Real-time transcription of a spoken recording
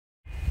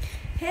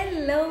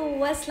Hello,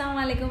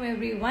 Assalamu alaikum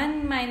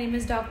everyone. My name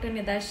is Dr.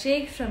 Nida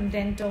Sheikh from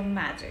Dento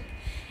Magic.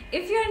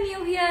 If you're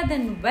new here,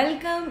 then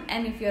welcome,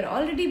 and if you're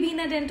already been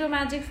a Dento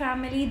Magic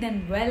family,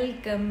 then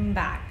welcome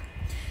back.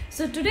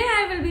 So today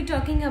I will be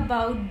talking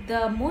about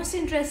the most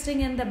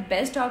interesting and the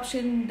best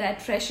option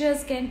that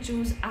freshers can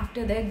choose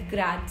after their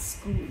grad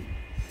school.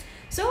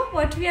 So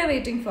what we are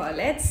waiting for?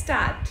 Let's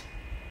start.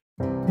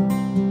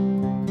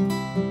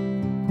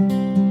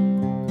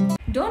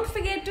 Don't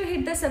forget to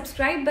hit the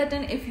subscribe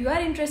button if you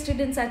are interested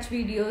in such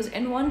videos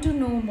and want to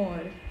know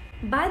more.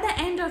 By the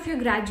end of your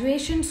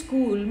graduation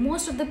school,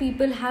 most of the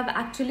people have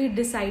actually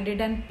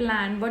decided and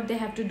planned what they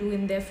have to do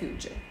in their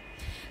future.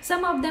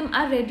 Some of them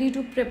are ready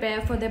to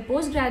prepare for their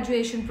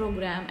post-graduation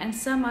program, and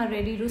some are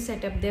ready to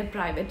set up their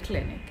private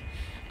clinic.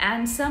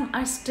 And some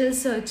are still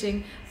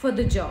searching for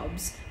the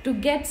jobs to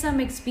get some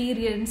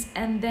experience,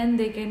 and then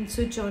they can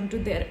switch on to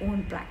their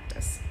own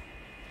practice.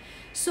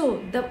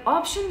 So the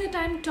option that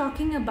I'm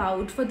talking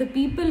about for the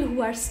people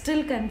who are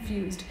still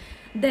confused,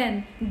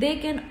 then they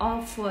can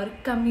opt for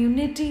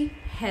community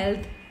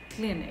health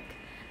clinic.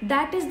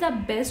 That is the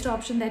best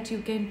option that you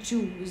can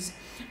choose,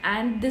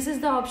 and this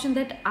is the option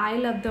that I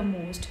love the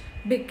most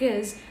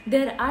because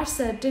there are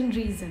certain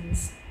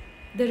reasons.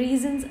 The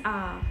reasons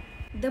are,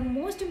 the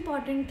most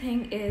important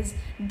thing is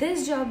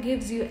this job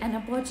gives you an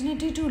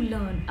opportunity to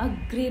learn, a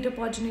great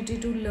opportunity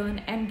to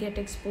learn and get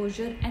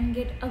exposure and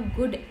get a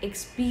good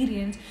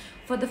experience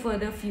for the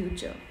further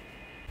future.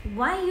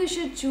 Why you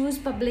should choose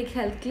public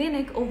health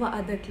clinic over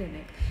other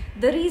clinic?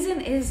 The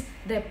reason is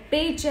their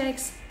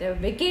paychecks, their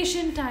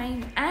vacation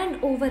time,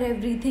 and over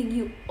everything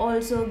you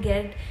also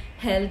get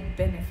health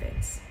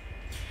benefits.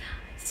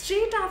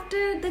 Straight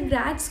after the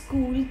grad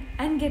school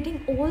and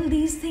getting all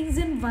these things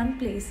in one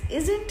place,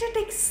 isn't it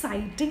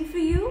exciting for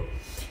you?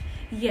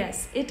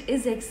 Yes, it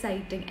is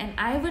exciting, and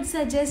I would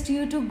suggest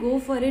you to go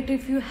for it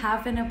if you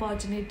have an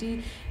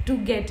opportunity to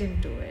get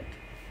into it.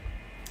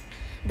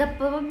 The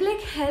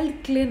public health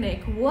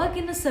clinic work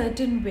in a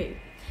certain way.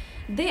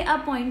 They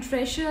appoint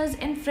freshers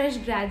and fresh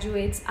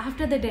graduates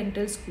after the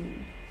dental school,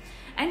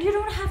 and you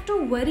don't have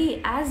to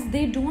worry as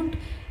they don't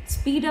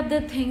speed up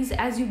the things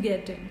as you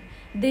get in.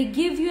 They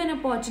give you an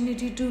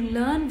opportunity to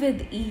learn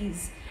with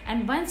ease,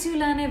 and once you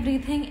learn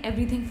everything,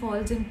 everything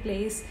falls in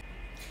place.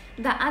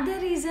 The other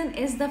reason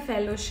is the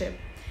fellowship.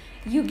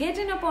 You get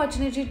an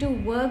opportunity to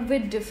work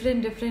with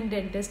different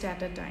dentists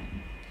at a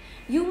time.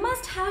 You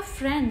must have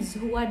friends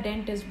who are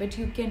dentists, but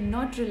you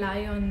cannot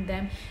rely on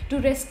them to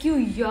rescue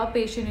your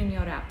patient in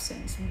your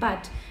absence.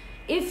 But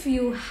if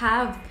you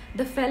have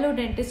the fellow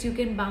dentists, you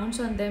can bounce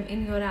on them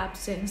in your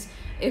absence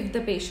if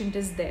the patient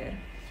is there.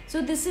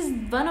 So this is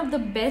one of the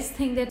best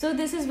thing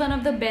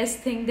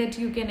that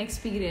you can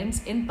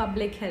experience in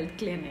public health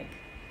clinic.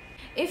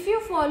 If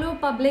you follow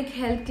public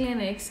health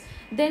clinics,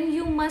 then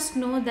you must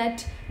know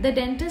that the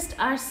dentists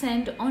are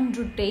sent on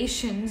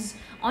rotations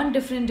on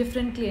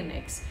different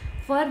clinics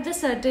for the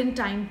certain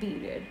time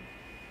period.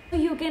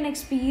 You can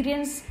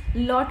experience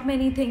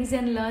many things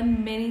and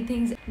learn many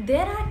things.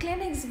 There are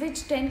clinics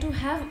which tend to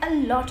have a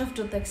lot of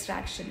tooth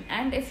extraction,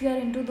 and if you are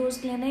into those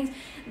clinics,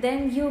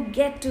 then you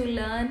get to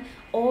learn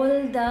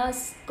all the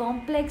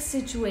complex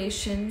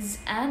situations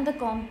and the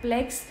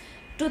complex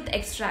tooth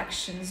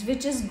extractions,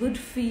 which is good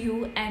for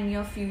you and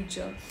your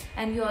future.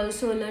 And you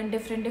also learn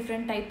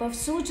different type of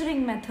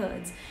suturing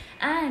methods,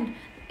 and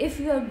if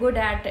you are good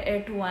at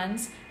it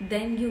once,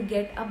 then you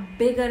get a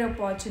bigger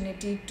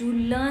opportunity to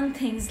learn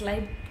things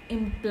like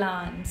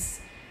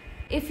implants.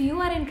 If you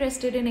are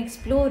interested in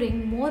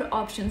exploring more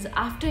options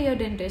after your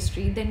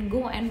dentistry, then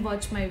go and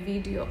watch my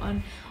video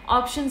on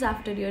options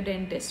after your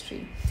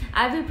dentistry.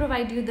 I will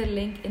provide you the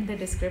link in the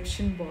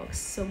description box,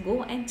 so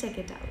go and check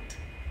it out.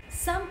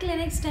 Some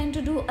clinics tend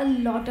to do a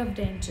lot of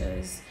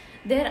dentures.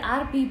 There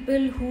are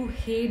people who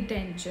hate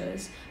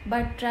dentures,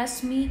 but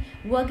trust me,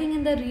 working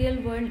in the real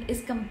world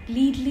is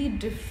completely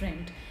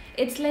different.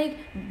 It's like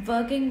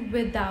working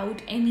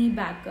without any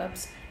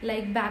backups.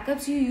 Like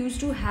backups you used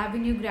to have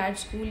in your grad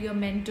school, your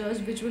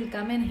mentors which will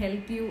come and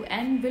help you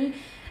and will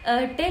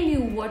tell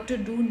you what to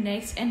do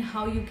next and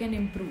how you can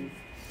improve.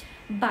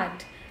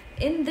 But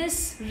in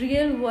this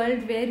real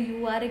world where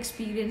you are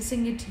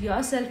experiencing it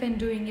yourself and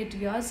doing it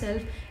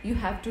yourself, you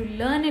have to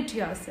learn it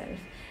yourself.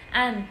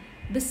 And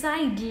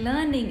besides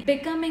learning,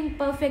 becoming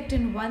perfect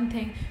in one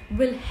thing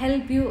will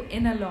help you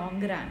in a long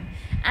run,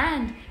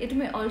 and it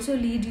may also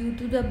lead you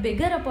to the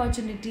bigger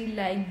opportunity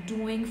like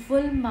doing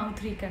full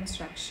mouth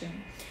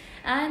reconstruction.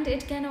 And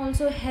it can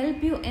also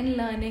help you in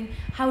learning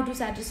how to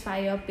satisfy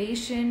your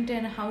patient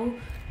and how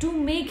to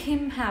make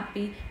him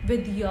happy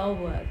with your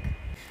work.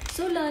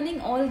 So learning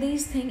all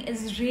these things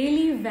is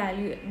really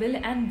valuable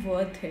and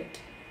worth it.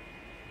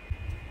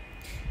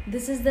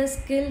 This is the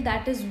skill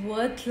that is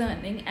worth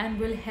learning and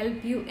will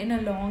help you in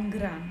a long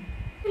run.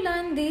 You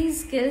learn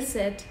these skill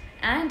set,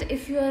 and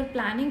if you are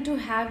planning to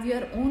have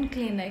your own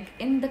clinic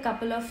in the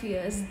couple of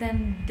years,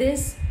 then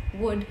this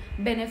would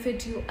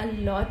benefit you a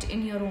lot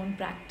in your own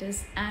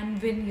practice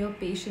and win your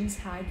patient's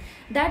heart.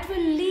 That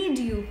will lead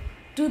you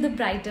to the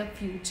brighter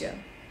future.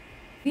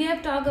 We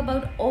have talked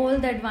about all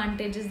the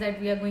advantages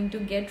that we are going to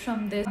get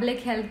from this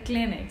public health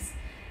clinics.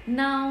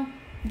 Now,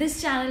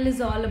 this channel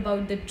is all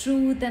about the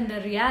truth and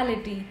the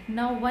reality.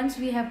 Now, once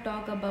we have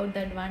talked about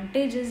the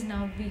advantages,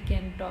 now we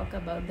can talk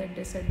about the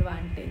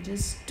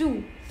disadvantages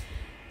too.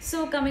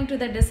 So, coming to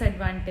the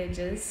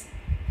disadvantages,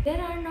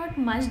 there are not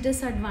much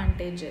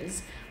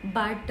disadvantages,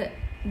 but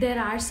there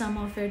are some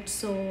of it.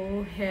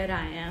 So, here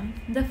I am.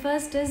 The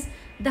first is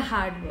the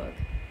hard work.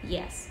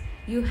 Yes,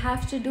 you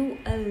have to do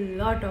a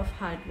lot of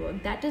hard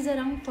work. That is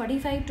around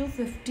 45 to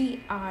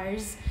 50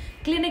 hours,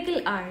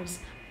 clinical hours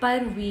per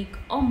week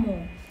or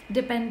more,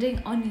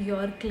 depending on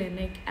your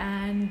clinic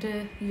and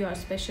your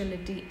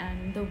specialty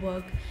and the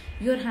work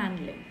you're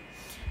handling.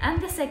 And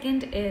the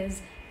second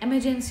is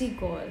emergency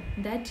call,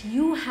 that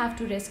you have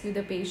to rescue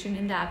the patient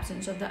in the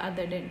absence of the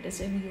other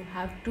dentist and you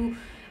have to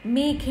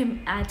make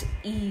him at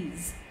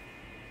ease.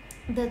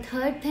 The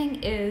third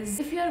thing is,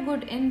 if you are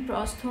good in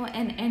prostho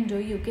and endo,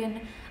 you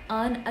can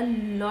earn a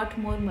lot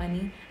more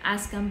money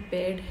as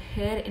compared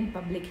here in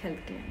public health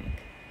clinic.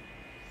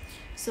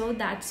 So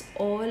that's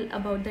all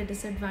about the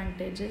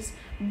disadvantages.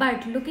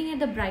 But looking at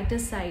the brighter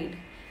side,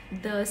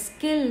 the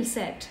skill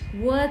set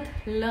worth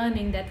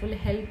learning that will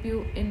help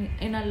you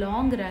in a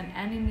long run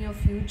and in your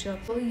future.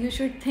 So you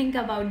should think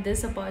about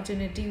this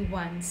opportunity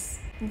once.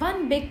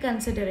 One big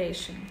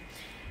consideration: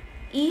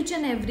 each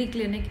and every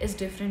clinic is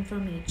different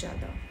from each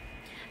other.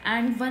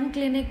 And one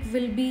clinic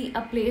will be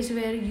a place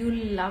where you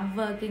love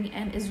working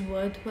and is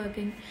worth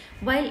working,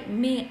 while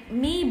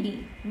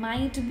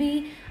might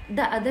be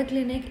the other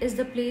clinic is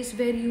the place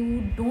where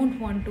you don't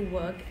want to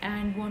work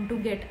and want to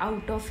get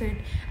out of it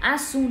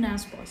as soon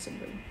as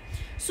possible.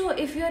 So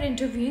if you are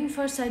interviewing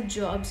for such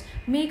jobs,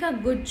 make a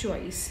good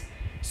choice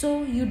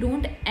so you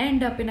don't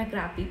end up in a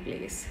crappy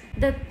place.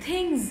 The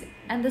things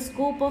and the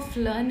scope of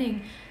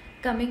learning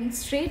coming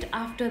straight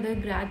after the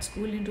grad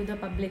school into the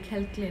public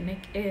health clinic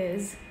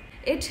is,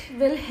 it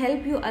will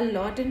help you a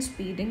lot in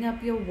speeding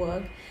up your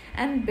work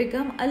and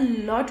become a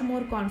lot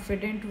more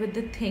confident with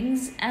the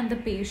things and the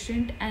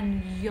patient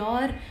and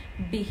your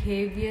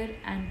behavior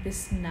and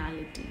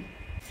personality.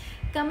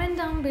 Comment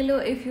down below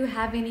if you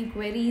have any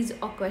queries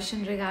or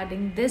questions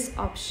regarding this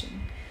option,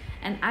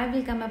 and I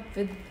will come up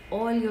with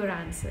all your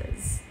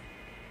answers.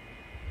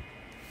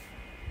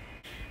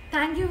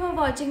 Thank you for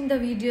watching the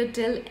video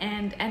till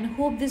end and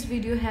hope this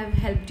video have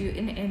helped you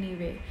in any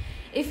way.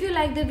 If you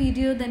like the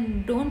video,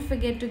 then don't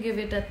forget to give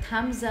it a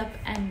thumbs up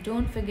and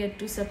don't forget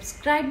to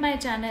subscribe my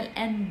channel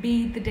and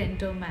be the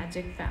Dento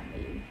Magic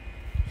family.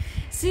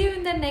 See you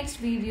in the next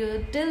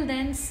video. Till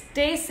then,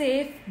 stay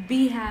safe,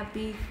 be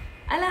happy.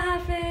 Allah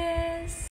Hafiz.